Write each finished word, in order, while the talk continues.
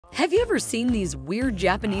Have you ever seen these weird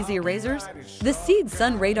Japanese erasers? The Seed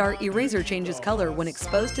Sun Radar eraser changes color when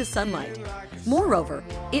exposed to sunlight. Moreover,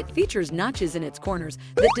 it features notches in its corners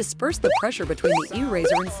that disperse the pressure between the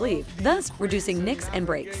eraser and sleeve, thus reducing nicks and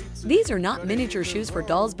breaks. These are not miniature shoes for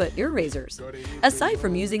dolls but erasers. Aside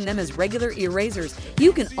from using them as regular erasers,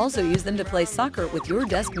 you can also use them to play soccer with your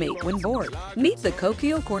desk mate when bored. Meet the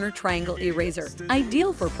Kokio Corner Triangle Eraser,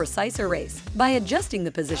 ideal for precise erase. By adjusting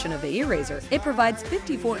the position of the eraser, it provides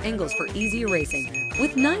 54 angles for easy erasing.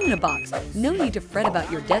 With 9 in a box, no need to fret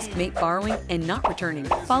about your desk mate borrowing and not returning.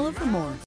 Follow for more.